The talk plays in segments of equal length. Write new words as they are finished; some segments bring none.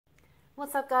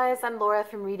What's up, guys? I'm Laura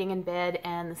from Reading in Bed,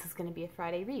 and this is going to be a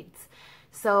Friday Reads.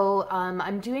 So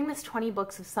I'm doing this 20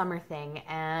 books of summer thing,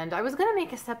 and I was going to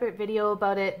make a separate video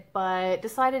about it, but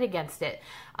decided against it.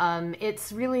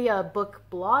 It's really a book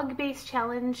blog based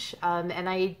challenge, and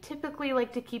I typically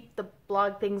like to keep the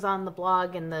blog things on the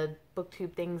blog and the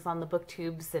booktube things on the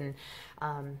booktubes, and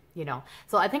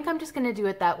so I think I'm just going to do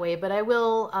it that way, but I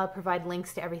will provide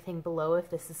links to everything below if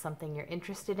this is something you're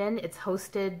interested in. It's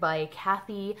hosted by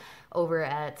Kathy over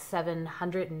at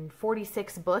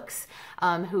 746 Books,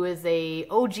 who is a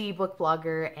OG book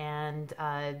blogger and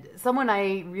someone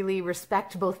I really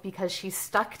respect, both because she's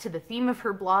stuck to the theme of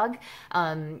her blog,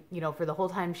 for the whole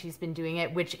time she's been doing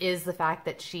it, which is the fact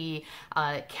that she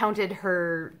counted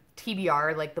her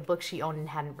TBR, like the book she owned and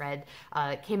hadn't read,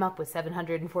 came up with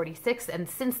 746, and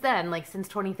since then, like since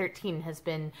 2013, has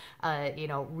been,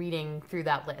 reading through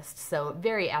that list. So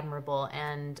very admirable,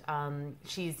 and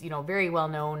she's, very well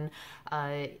known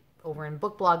over in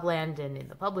book blog land and in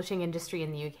the publishing industry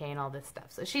in the UK and all this stuff.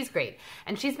 So she's great.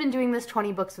 And she's been doing this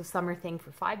 20 books of summer thing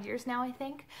for 5 years now, I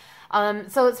think.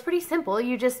 So it's pretty simple.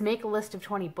 You just make a list of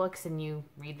 20 books and you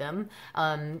read them.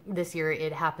 This year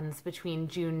it happens between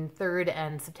June 3rd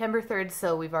and September 3rd,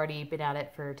 so we've already been at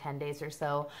it for 10 days or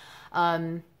so.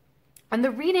 And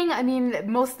the reading, I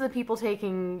mean, most of the people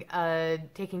taking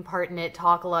part in it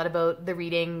talk a lot about the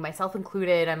reading, myself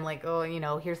included. I'm like, oh,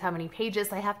 here's how many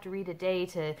pages I have to read a day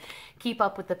to keep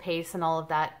up with the pace and all of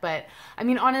that. But I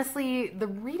mean, honestly, the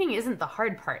reading isn't the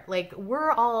hard part. Like,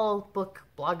 we're all book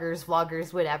bloggers,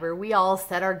 vloggers, whatever. We all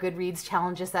set our Goodreads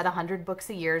challenges at 100 books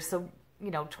a year. So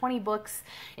 20 books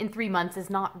in 3 months is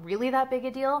not really that big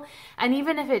a deal. And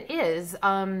even if it is,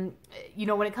 when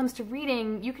it comes to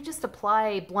reading, you can just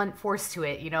apply blunt force to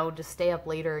it, just stay up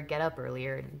later, get up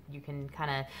earlier, and you can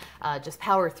kind of just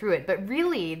power through it. But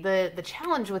really, the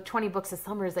challenge with 20 books a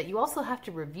summer is that you also have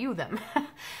to review them.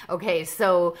 Okay,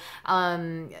 so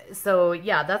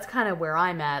yeah, that's kind of where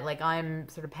I'm at. Like, I'm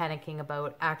sort of panicking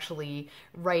about actually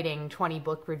writing 20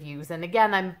 book reviews. And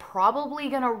again, I'm probably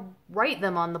going to write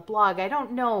them on the blog. I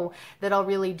don't know that I'll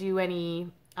really do any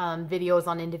videos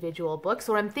on individual books.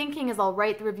 What I'm thinking is I'll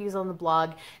write the reviews on the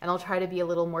blog, and I'll try to be a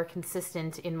little more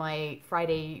consistent in my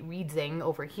Friday readsing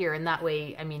over here. And that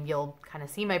way, I mean, you'll kind of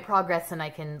see my progress, and I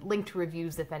can link to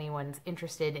reviews if anyone's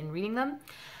interested in reading them.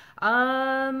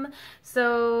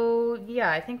 So yeah,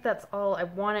 I think that's all I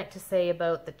wanted to say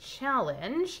about the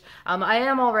challenge. I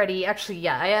am already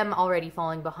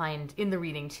falling behind in the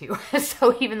reading too.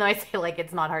 So even though I say like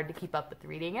it's not hard to keep up with the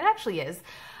reading, it actually is.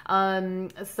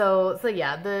 So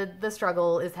yeah, the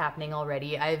struggle is happening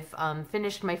already. I've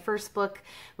finished my first book,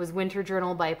 was Winter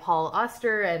Journal by Paul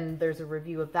Auster, and there's a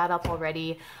review of that up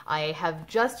already. I have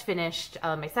just finished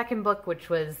my second book, which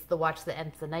was The Watch That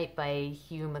Ends the Night by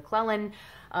Hugh MacLennan.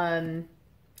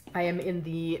 I am in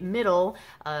the middle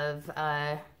of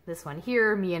this one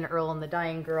here, Me and Earl and the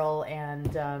Dying Girl,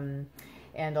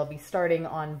 and I'll be starting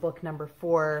on book number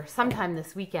 4 sometime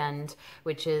this weekend,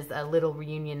 which is Little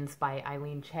Reunions by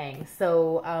Eileen Chang.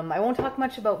 So I won't talk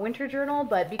much about Winter Journal,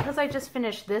 but because I just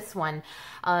finished this one,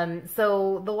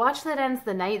 so The Watch That Ends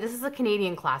the Night, this is a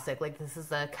Canadian classic. Like, this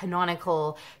is a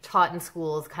canonical, taught in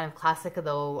schools kind of classic,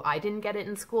 though I didn't get it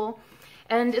in school.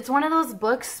 And it's one of those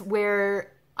books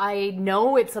where I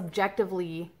know it's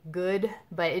objectively good,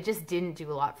 but it just didn't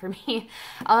do a lot for me.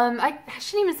 I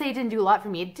shouldn't even say it didn't do a lot for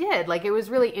me. It did. Like, it was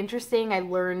really interesting. I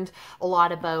learned a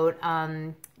lot about,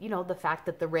 the fact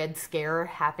that the Red Scare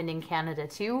happened in Canada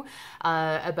too,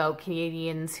 about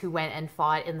Canadians who went and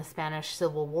fought in the Spanish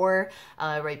Civil War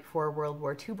right before World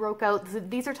War II broke out.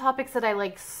 These are topics that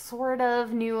I sort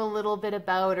of knew a little bit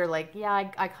about, or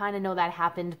yeah, I kind of know that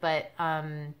happened, but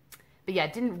yeah,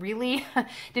 didn't really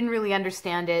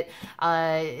understand it.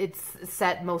 It's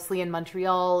set mostly in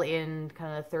Montreal in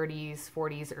kind of the 30s,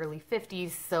 40s, early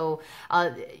 50s. So,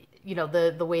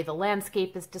 the way the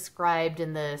landscape is described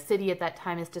and the city at that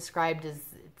time is described is,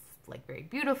 it's very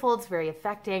beautiful. It's very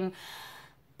affecting.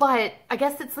 But I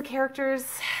guess it's the characters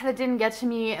that didn't get to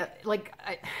me,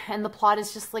 and the plot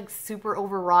is just super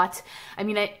overwrought. I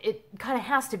mean, it kind of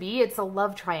has to be. It's a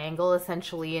love triangle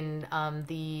essentially, and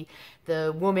the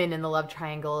woman in the love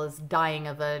triangle is dying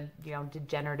of a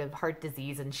degenerative heart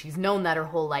disease, and she's known that her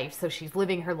whole life. So she's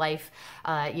living her life,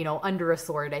 under a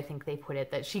sword. I think they put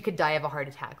it, that she could die of a heart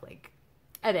attack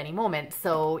at any moment.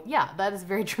 So yeah, that is a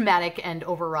very dramatic and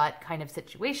overwrought kind of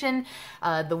situation.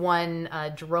 The one,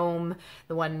 Jerome,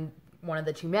 one of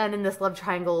the two men in this love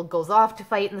triangle, goes off to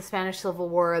fight in the Spanish Civil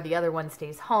War. The other one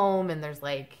stays home, and there's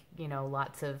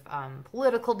lots of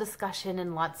political discussion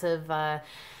and lots of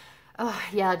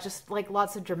just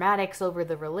lots of dramatics over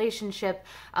the relationship.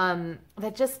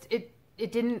 That just, it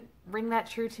it didn't ring that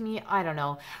true to me. I don't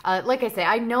know. Like I say,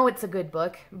 I know it's a good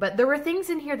book, but there were things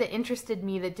in here that interested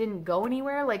me that didn't go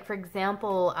anywhere. Like, for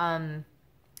example,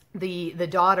 the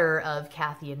daughter of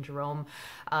Kathy and Jerome,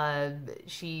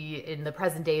 she in the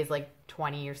present day is like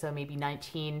 20 or so, maybe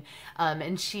 19,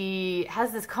 and she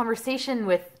has this conversation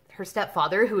with her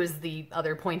stepfather, who is the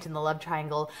other point in the love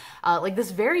triangle, like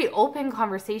this very open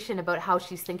conversation about how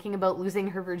she's thinking about losing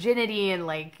her virginity and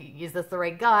like, is this the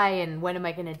right guy and when am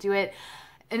I going to do it?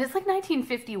 And it's like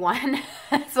 1951,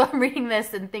 so I'm reading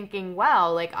this and thinking,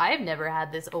 wow, like I've never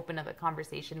had this open of a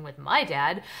conversation with my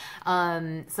dad.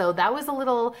 So that was a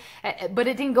little, but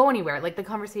it didn't go anywhere. Like the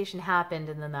conversation happened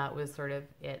and then that was sort of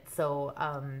it. So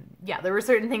yeah, there were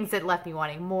certain things that left me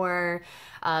wanting more.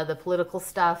 The political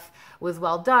stuff was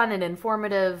well done and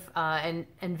informative and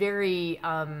very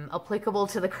applicable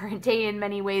to the current day in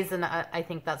many ways. And I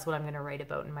think that's what I'm going to write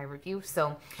about in my review.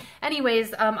 So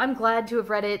anyways, I'm glad to have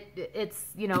read it. It's,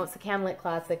 you know, it's a Canlit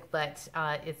classic, but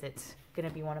is it going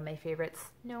to be one of my favorites?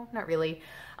 No, not really.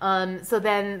 So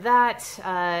then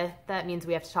that means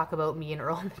we have to talk about Me and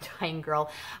Earl and the Dying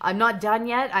Girl. I'm not done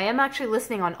yet. I am actually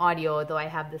listening on audio, though I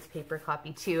have this paper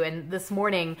copy too. And this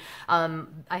morning, I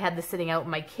had this sitting out.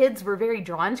 My kids were very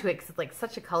drawn to it because it's like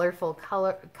such a colorful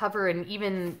cover, and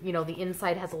even, you know, the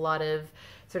inside has a lot of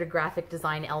sort of graphic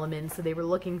design elements. So they were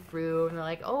looking through and they're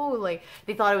like, oh, like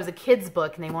they thought it was a kid's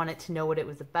book and they wanted to know what it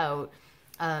was about.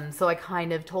 So I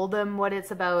kind of told them what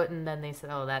it's about, and then they said,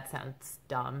 oh, that sounds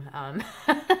dumb.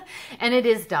 And it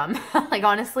is dumb. Like,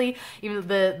 honestly, even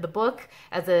the book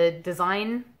as a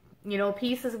design, you know,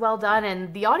 piece is well done,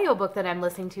 and the audiobook that I'm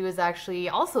listening to is actually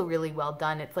also really well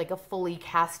done. It's like a fully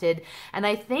casted, and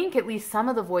I think at least some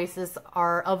of the voices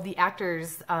are of the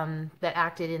actors that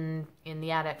acted in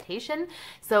the adaptation.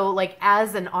 So like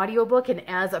as an audiobook and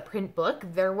as a print book,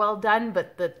 they're well done,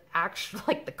 but the actual,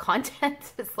 like the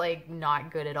content is like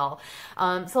not good at all.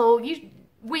 So you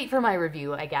wait for my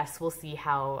review, I guess. We'll see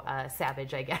how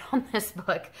savage I get on this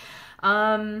book.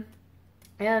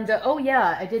 And oh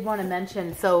yeah, I did want to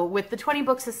mention, so with the 20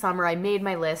 books this summer, I made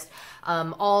my list.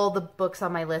 All the books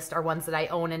on my list are ones that I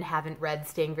own and haven't read,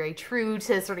 staying very true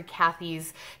to sort of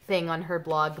Kathy's thing on her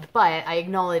blog. But I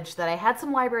acknowledged that I had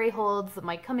some library holds that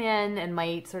might come in and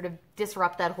might sort of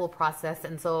disrupt that whole process.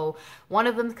 And so one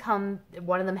of them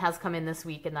has come in this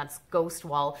week, and that's Ghost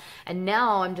Wall. And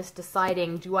now I'm just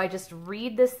deciding, do I just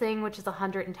read this thing, which is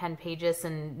 110 pages,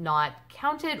 and not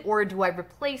count it, or do I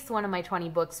replace one of my 20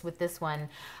 books with this one,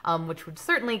 which would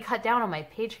certainly cut down on my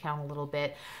page count a little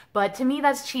bit. But to me,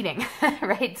 that's cheating,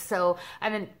 right? So I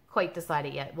haven't quite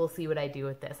decided yet. We'll see what I do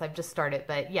with this. I've just started,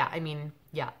 but yeah, I mean,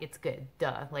 yeah, it's good.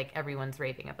 Duh. Like everyone's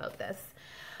raving about this.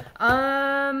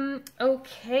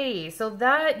 Okay, so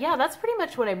that's pretty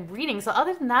much what I'm reading. So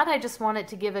other than that, I just wanted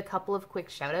to give a couple of quick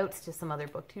shout outs to some other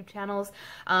booktube channels.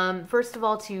 First of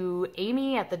all, to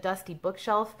Amy at the Dusty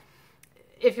Bookshelf.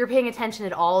 If you're paying attention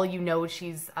at all, you know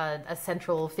she's a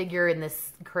central figure in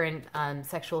this current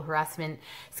sexual harassment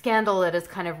scandal that is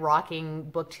kind of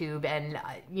rocking booktube. And,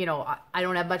 you know, I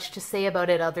don't have much to say about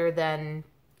it other than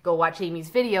go watch Amy's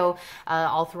video.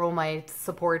 I'll throw my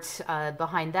support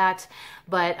behind that.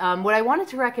 But what I wanted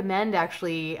to recommend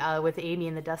actually with Amy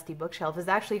and the Dusty Bookshelf is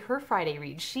actually her Friday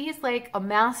reads. She's like a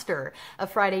master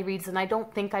of Friday reads, and I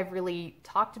don't think I've really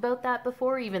talked about that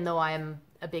before, even though I'm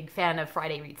a big fan of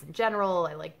Friday reads in general.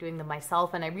 I like doing them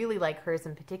myself, and I really like hers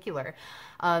in particular.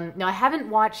 Now, I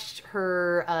haven't watched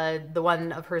her, the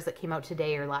one of hers that came out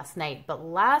today or last night, but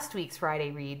last week's Friday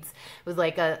reads was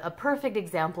like a perfect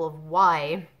example of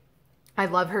why I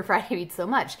love her Friday reads so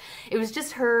much. It was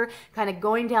just her kind of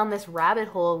going down this rabbit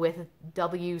hole with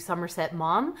W. Somerset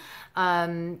Maugham,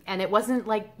 and it wasn't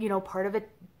like, you know, part of a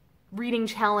reading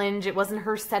challenge. It wasn't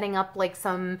her setting up like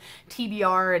some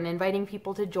TBR and inviting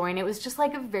people to join. It was just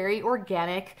like a very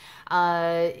organic,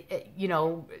 you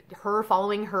know, her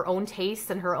following her own tastes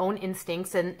and her own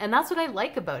instincts. And that's what I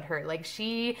like about her. Like,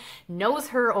 she knows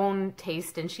her own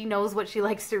taste and she knows what she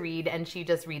likes to read, and she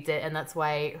just reads it. And that's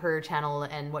why her channel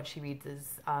and what she reads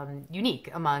is unique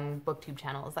among booktube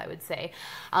channels, I would say.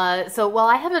 So while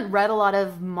I haven't read a lot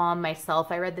of Mom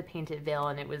myself, I read The Painted Veil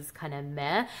and it was kind of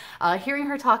meh. Hearing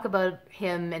her talk about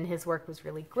him and his work was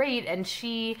really great, and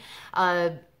she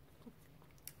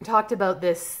talked about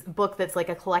this book that's like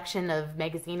a collection of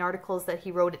magazine articles that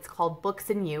he wrote. It's called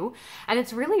Books and You, and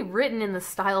it's really written in the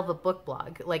style of a book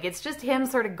blog. Like, it's just him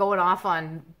sort of going off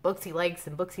on books he likes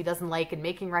and books he doesn't like and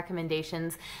making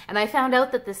recommendations. And I found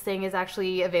out that this thing is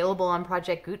actually available on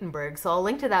Project Gutenberg, so I'll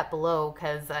link to that below,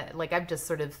 because like, I've just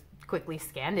sort of quickly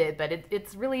scanned it, but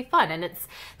it's really fun, and it's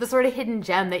the sort of hidden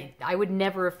gem that I would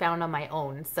never have found on my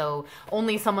own. So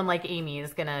only someone like Amy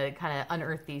is gonna kind of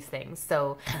unearth these things.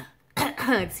 So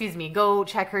excuse me, go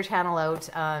check her channel out.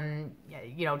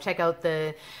 You know, check out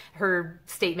her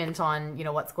statement on, you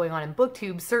know, what's going on in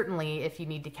BookTube, certainly if you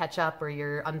need to catch up or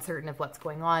you're uncertain of what's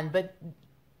going on, but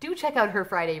do check out her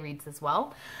Friday reads as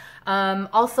well.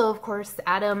 Also, of course,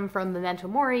 Adam from Memento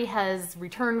Mori has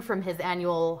returned from his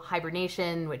annual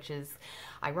hibernation, which is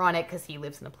ironic because he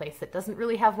lives in a place that doesn't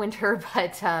really have winter,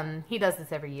 but he does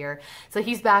this every year. So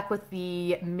he's back with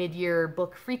the mid-year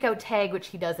book freakout tag, which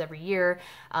he does every year.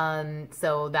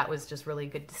 So that was just really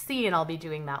good to see, and I'll be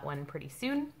doing that one pretty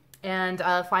soon. And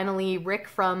finally, Rick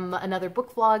from Another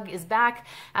Book Vlog is back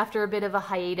after a bit of a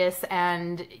hiatus,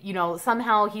 and, you know,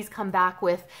 somehow he's come back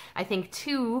with, I think,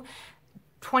 2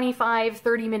 25,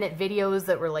 30-minute videos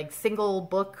that were like single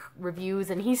book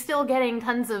reviews, and he's still getting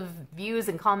tons of views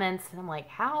and comments, and I'm like,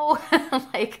 how?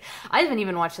 Like, I haven't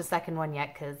even watched the second one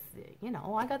yet because, you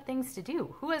know, I got things to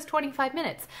do. Who has 25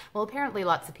 minutes? Well, apparently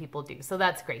lots of people do, so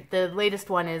that's great. The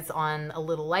latest one is on A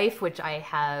Little Life, which I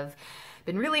have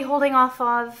been really holding off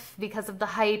of because of the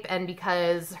hype and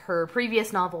because her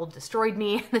previous novel destroyed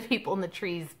me, The People in the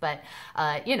Trees, but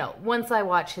you know, once I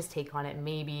watch his take on it,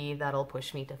 maybe that'll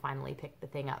push me to finally pick the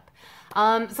thing up.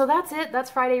 So that's it.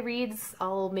 That's Friday Reads.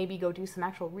 I'll maybe go do some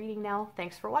actual reading now.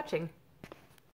 Thanks for watching.